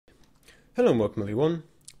Hello and welcome everyone,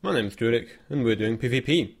 my name is Drewlik and we're doing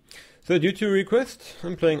PvP. So due to request,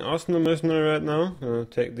 I'm playing Arsenal Mercenary right now.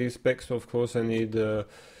 Take these specs, of course I need the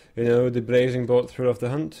Blazing Bolt Thrill of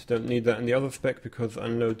the Hunt. Don't need that in the other spec because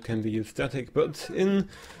Unload can be used static, but in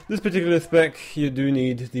this particular spec you do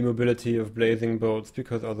need the mobility of Blazing Bolts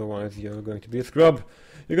because otherwise you're going to be a scrub.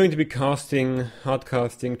 You're going to be hard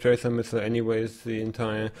casting Tracer Missile anyways the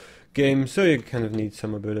entire game, so you kind of need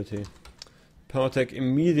some mobility. Partech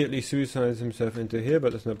immediately suicides himself into here,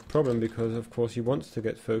 but that's no problem because of course he wants to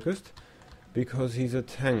get focused because he's a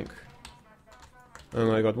tank. Oh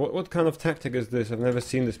my god, what kind of tactic is this? I've never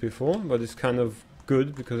seen this before, but it's kind of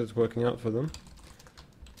good because it's working out for them.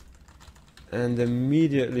 And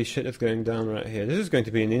immediately shit is going down right here. This is going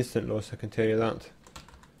to be an instant loss, I can tell you that.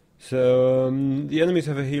 So the enemies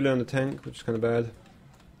have a healer and a tank, which is kind of bad.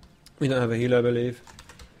 We don't have a healer, I believe.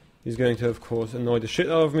 He's going to, of course, annoy the shit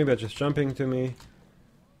out of me by just jumping to me.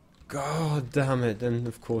 God damn it. And,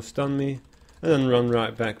 of course, stun me. And then run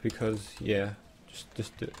right back because, yeah,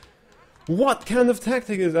 just do it. What kind of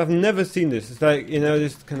tactic is... I've never seen this. It's like, you know,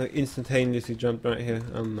 just kind of instantaneously jump right here.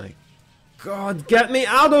 Oh my god, get me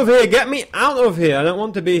out of here! Get me out of here! I don't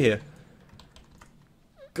want to be here.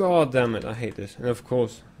 God damn it, I hate this. And, of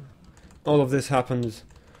course, all of this happens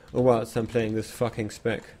whilst I'm playing this fucking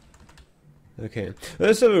spec. Okay,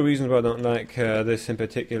 there's several reasons why I don't like this in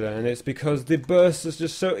particular, and it's because the burst is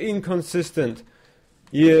just so inconsistent.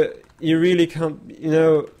 You really can't, you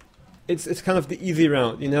know, it's kind of the easy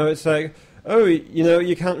route, you know, it's like, oh, you know,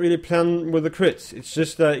 you can't really plan with the crits. It's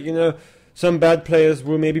just that, you know, some bad players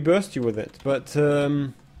will maybe burst you with it, but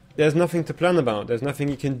there's nothing to plan about. There's nothing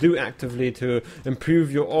you can do actively to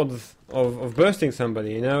improve your odds of bursting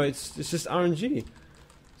somebody, you know, it's just RNG.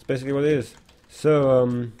 It's basically what it is.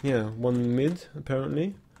 So, yeah, one mid,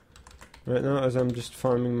 apparently, right now, as I'm just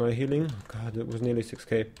farming my healing. Oh god, it was nearly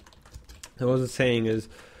 6k. So what I was saying is,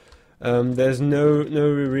 there's no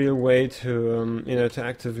real way to, you know, to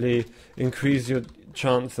actively increase your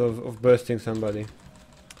chance of bursting somebody.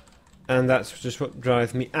 And that's just what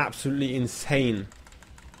drives me absolutely insane.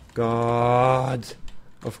 God.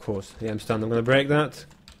 Of course, yeah, I'm stunned. I'm gonna break that.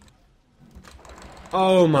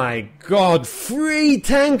 Oh my god, 3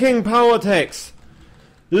 tanking power techs!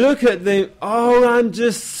 Look at them. Oh, I'm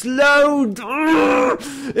just slowed.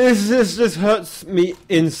 This just hurts me.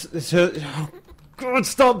 Oh god,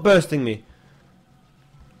 stop bursting me.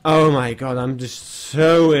 Oh my god, I'm just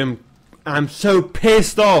so I'm so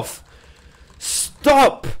pissed off.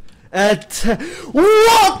 Stop!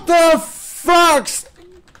 What the fuck?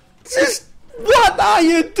 Just what are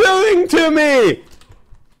you doing to me?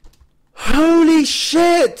 Holy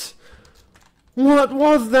shit! What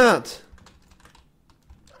was that?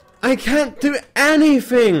 I can't do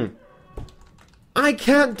anything! I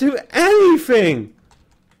can't do anything!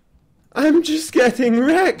 I'm just getting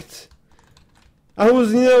wrecked! I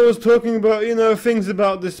was talking about, you know, things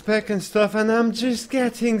about the spec and stuff, and I'm just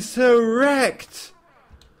getting so wrecked!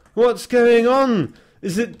 What's going on?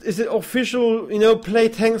 Is it official, you know, play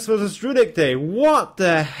tanks versus Drewlik day? What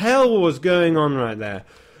the hell was going on right there?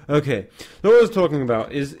 Okay, so what I was talking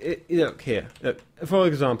about is, look here, for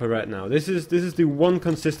example right now, this is the one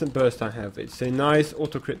consistent burst I have. It's a nice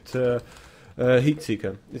auto-crit heat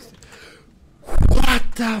seeker. What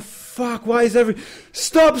the fuck, why is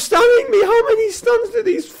stop stunning me, how many stuns do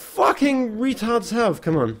these fucking retards have?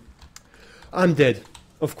 Come on. I'm dead.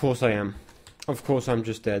 Of course I am. Of course I'm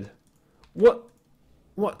just dead. What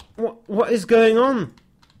is going on?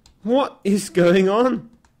 What is going on?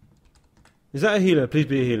 Is that a healer? Please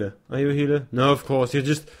be a healer. Are you a healer? No, of course. You're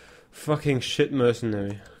just fucking shit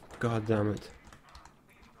mercenary. God damn it.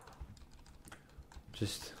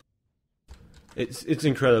 Just... It's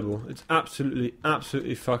incredible. It's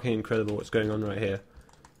absolutely fucking incredible what's going on right here.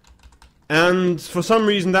 And for some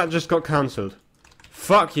reason that just got cancelled.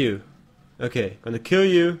 Fuck you. Okay, gonna kill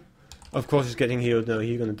you. Of course he's getting healed. No,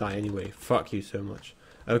 he's gonna die anyway. Fuck you so much.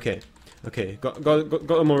 Okay. Okay, got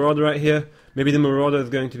a Marauder right here. Maybe the Marauder is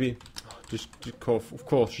going to be... Just of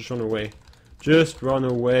course, just run away. Just run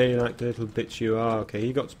away like the little bitch you are. Okay,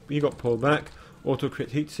 he got pulled back. Auto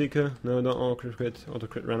crit heat seeker. No, not auto crit. Auto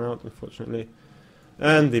crit ran out, unfortunately.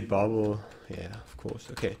 And the bubble. Yeah, of course.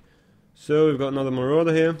 Okay. So we've got another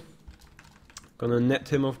Marauder here. Gonna net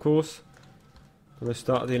him, of course. Gonna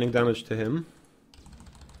start dealing damage to him.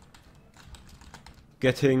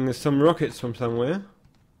 Getting some rockets from somewhere.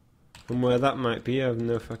 From where that might be, I have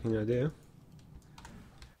no fucking idea.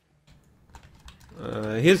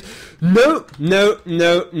 Here's... No!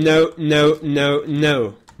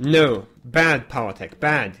 Bad power tech,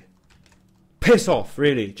 bad. Piss off,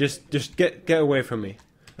 really. Just get away from me.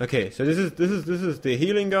 Okay, so this is the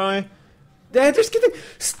healing guy. They're just getting...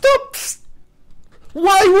 Stop!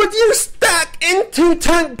 Why would you stack into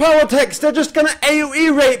tank power techs? They're just gonna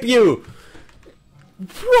AoE rape you!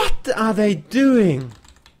 What are they doing?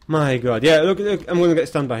 My god. Yeah, look, I'm gonna get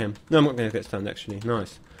stunned by him. No, I'm not gonna get stunned, actually.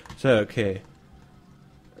 Nice. So, okay.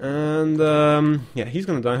 And, yeah, he's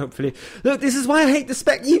gonna die, hopefully. Look, this is why I hate the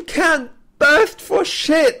spec. You can't burst for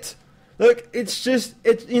shit! Look, it's just,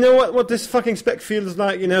 you know what this fucking spec feels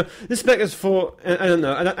like, you know? This spec is for, I don't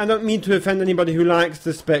know, I don't mean to offend anybody who likes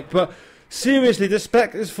the spec, but seriously, this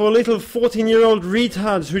spec is for little 14-year-old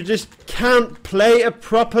retards who just can't play a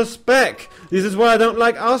proper spec. This is why I don't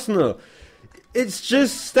like Arsenal. It's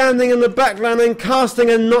just standing in the backline and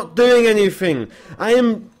casting and not doing anything. I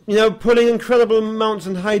am, you know, pulling incredible amounts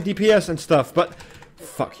and high DPS and stuff, but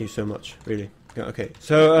fuck you so much, really. Okay,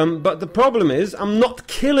 so, but the problem is, I'm not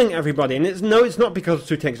killing everybody, and it's not because of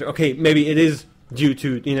 2 tanks. Okay, maybe it is due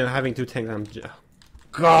to, you know, having 2 tanks.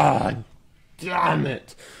 God damn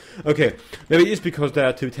it! Okay, maybe it's because there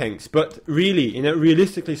are 2 tanks, but really, you know,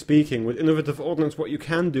 realistically speaking, with innovative ordnance, what you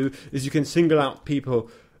can do is you can single out people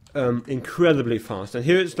incredibly fast. And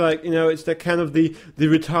here it's like, you know, it's the kind of the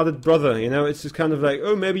retarded brother, you know, it's just kind of like,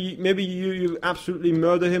 oh, maybe you absolutely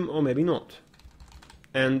murder him, or maybe not.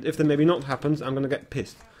 And if the maybe not happens, I'm gonna get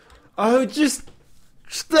pissed. Oh, just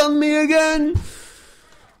stun me again!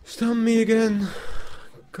 Stun me again.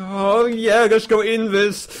 God, yeah, just go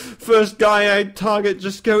invis. First guy I target,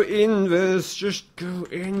 just go invis. Just go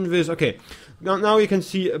invis. Okay, now you can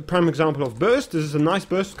see a prime example of burst. This is a nice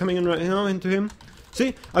burst coming in right now into him.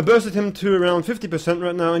 See, I bursted him to around 50%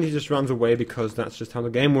 right now, and he just runs away because that's just how the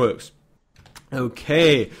game works.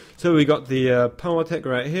 Okay, so we got the power tech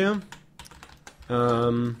right here.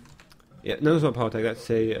 Yeah, no, it's not power tech, that's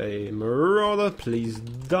a marauder, please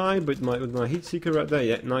die, but with my heat seeker right there,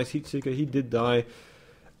 yeah, nice heat seeker, he did die,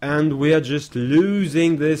 and we are just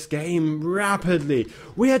losing this game rapidly.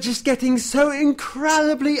 We are just getting so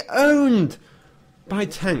incredibly owned by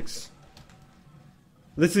tanks.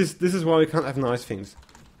 This is why we can't have nice things.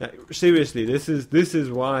 Seriously, this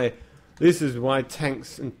is why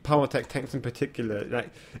tanks and power tech tanks in particular,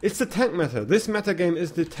 like, it's the tank meta. This meta game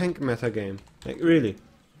is the tank meta game. Like, really.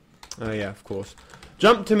 Oh yeah, of course.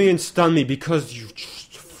 Jump to me and stun me because you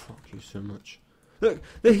just, fuck you so much. Look,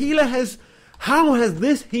 the healer has, how has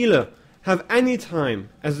this healer have any time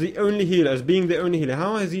as the only healer, as being the only healer,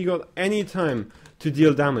 how has he got any time to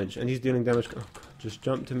deal damage? And he's dealing damage. Oh god, just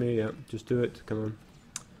jump to me, yeah, just do it, come on.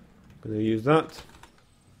 Gonna use that.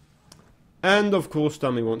 And of course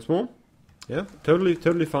stun me once more. Yeah, totally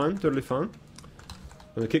fine, totally fine.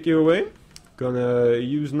 Gonna kick you away. Gonna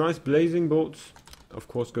use nice blazing bolts. Of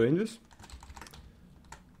course, go in this.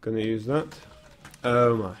 Gonna use that.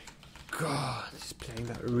 Oh my god, he's playing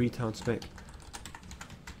that retard spec.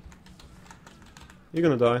 You're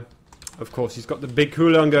gonna die. Of course, he's got the big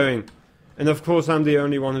cooldown going. And of course, I'm the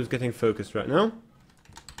only one who's getting focused right now.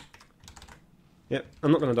 Yep,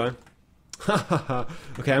 I'm not gonna die. Hahaha.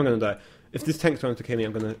 Okay, I'm gonna die. If this tank's trying to kill me,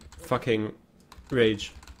 I'm gonna fucking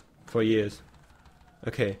rage for years.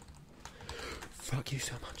 Okay. Fuck you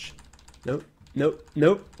so much. No, no,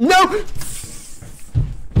 no, no!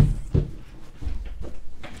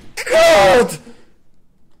 God!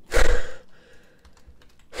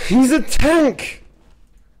 He's a tank!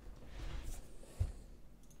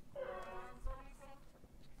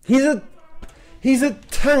 He's a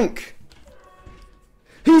tank!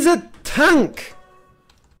 He's a tank!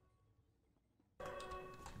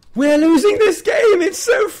 We're losing this game! It's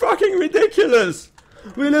so fucking ridiculous!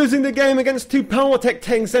 We're losing the game against 2 power tech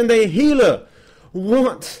tanks and a healer!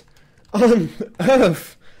 What on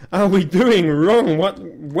earth are we doing wrong?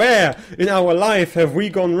 Where in our life have we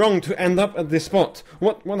gone wrong to end up at this spot?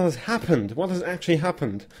 What has happened? What has actually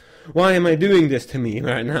happened? Why am I doing this to me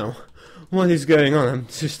right now? What is going on? I'm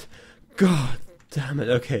just... God damn it.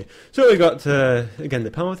 Okay. So we got, again,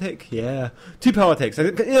 the power tech. Yeah. 2 power techs.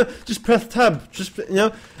 You know, just press tab. Just, you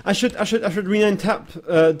know, I should rename tab,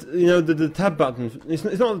 you know, the tab button. It's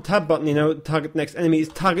not the tab button, you know, target next enemy.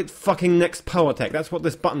 It's target fucking next power tech. That's what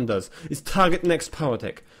this button does. It's target next power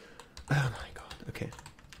tech. Oh my god. Okay.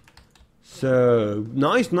 So,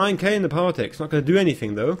 nice 9k in the power tech. It's not going to do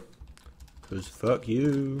anything, though. Because fuck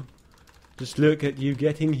you. Just look at you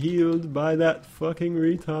getting healed by that fucking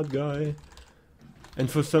retard guy. And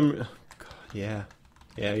for some... Oh god, yeah.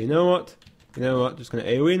 Yeah, you know what? You know what? Just gonna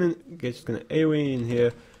AoE in, just gonna AoE in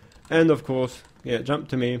here. And of course, yeah, jump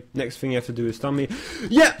to me. Next thing you have to do is stun me.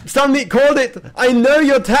 Yeah, stun me, called it! I know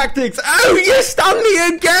your tactics! Oh, you stun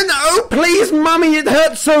me again! Oh, please, mummy, it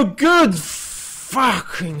hurts so good!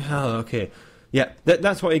 Fucking hell, okay. Yeah,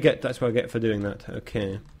 that's what you get. That's what I get for doing that.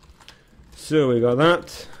 Okay. So we got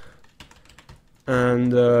that.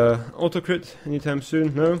 And auto crit anytime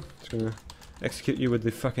soon? No? It's gonna execute you with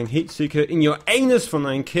the fucking heat seeker in your anus for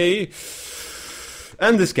 9k.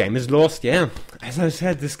 And this game is lost, yeah. As I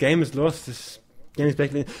said, this game is lost. This game is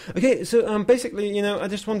basically... Okay, so basically, you know, I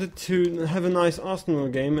just wanted to have a nice Arsenal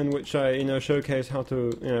game in which I, you know, showcase how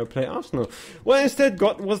to, you know, play Arsenal. What I instead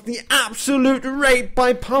got was the absolute rape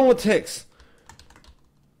by politics.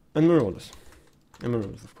 And Marauders. And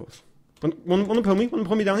Marauders, of course. Want to pull me? Want to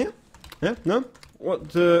pull me down here? Yeah? No?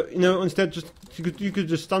 What, you know, instead just... You could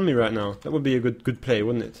just stun me right now. That would be a good play,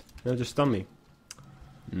 wouldn't it? You know, just stun me.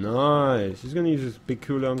 Nice. He's gonna use his big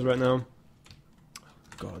cooldowns right now.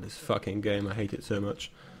 God, this fucking game, I hate it so much.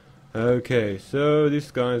 Okay, so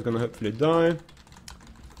this guy is gonna hopefully die.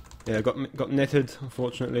 Yeah, got netted,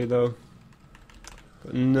 unfortunately, though.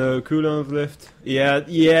 Got no cooldowns left. Yeah.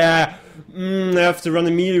 I have to run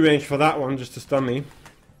a melee range for that one, just to stun me.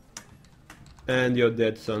 And you're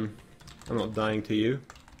dead, son. I'm not dying to you.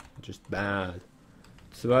 Just bad.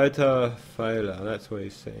 Zweiter Pfeiler, that's what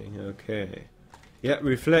he's saying. Okay. Yeah,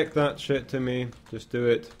 reflect that shit to me. Just do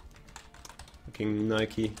it. Fucking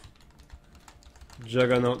Nike.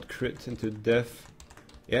 Juggernaut crit into death.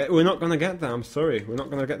 Yeah, we're not gonna get that, I'm sorry. We're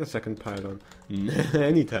not gonna get the second pylon.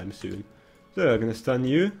 Anytime soon. So, I'm gonna stun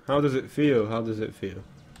you. How does it feel? How does it feel?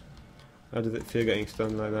 How does it feel getting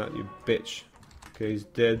stunned like that, you bitch? Okay, he's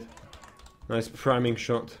dead. Nice priming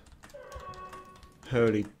shot.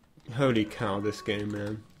 Holy cow, this game,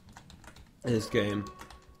 man. This game.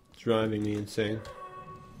 Driving me insane.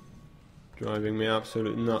 Driving me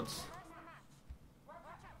absolute nuts.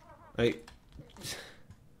 I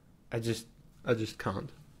just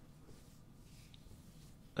can't.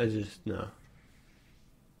 No.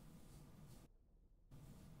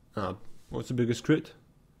 What's the biggest crit?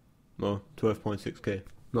 Well, 12.6k.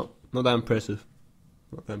 Not that impressive.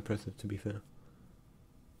 Not that impressive, to be fair.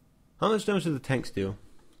 How much damage did the tanks deal?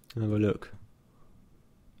 Have a look.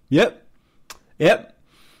 Yep.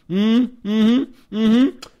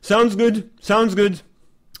 Sounds good.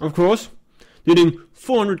 Of course. Dealing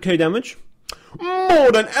 400k damage.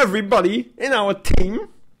 More than everybody in our team.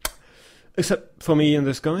 Except for me and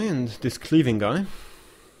this guy and this cleaving guy.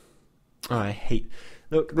 I hate...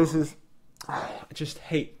 Look, this is... I just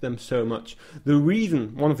hate them so much.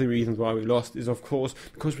 One of the reasons why we lost is, of course,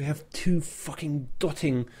 because we have two fucking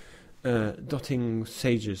dotting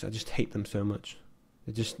sages. I just hate them so much.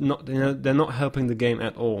 They're just not, you know, they're not helping the game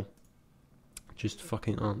at all. Just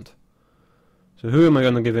fucking aren't. So who am I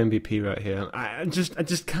gonna give MVP right here? I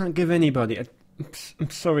just can't give anybody. I'm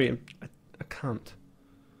sorry, I can't.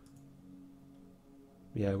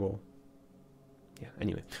 Yeah, well. Yeah,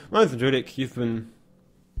 anyway. My name's Drewlik, you've been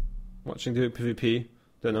watching Drewlik PvP.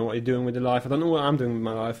 Don't know what you're doing with your life. I don't know what I'm doing with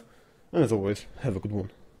my life. And as always, have a good one.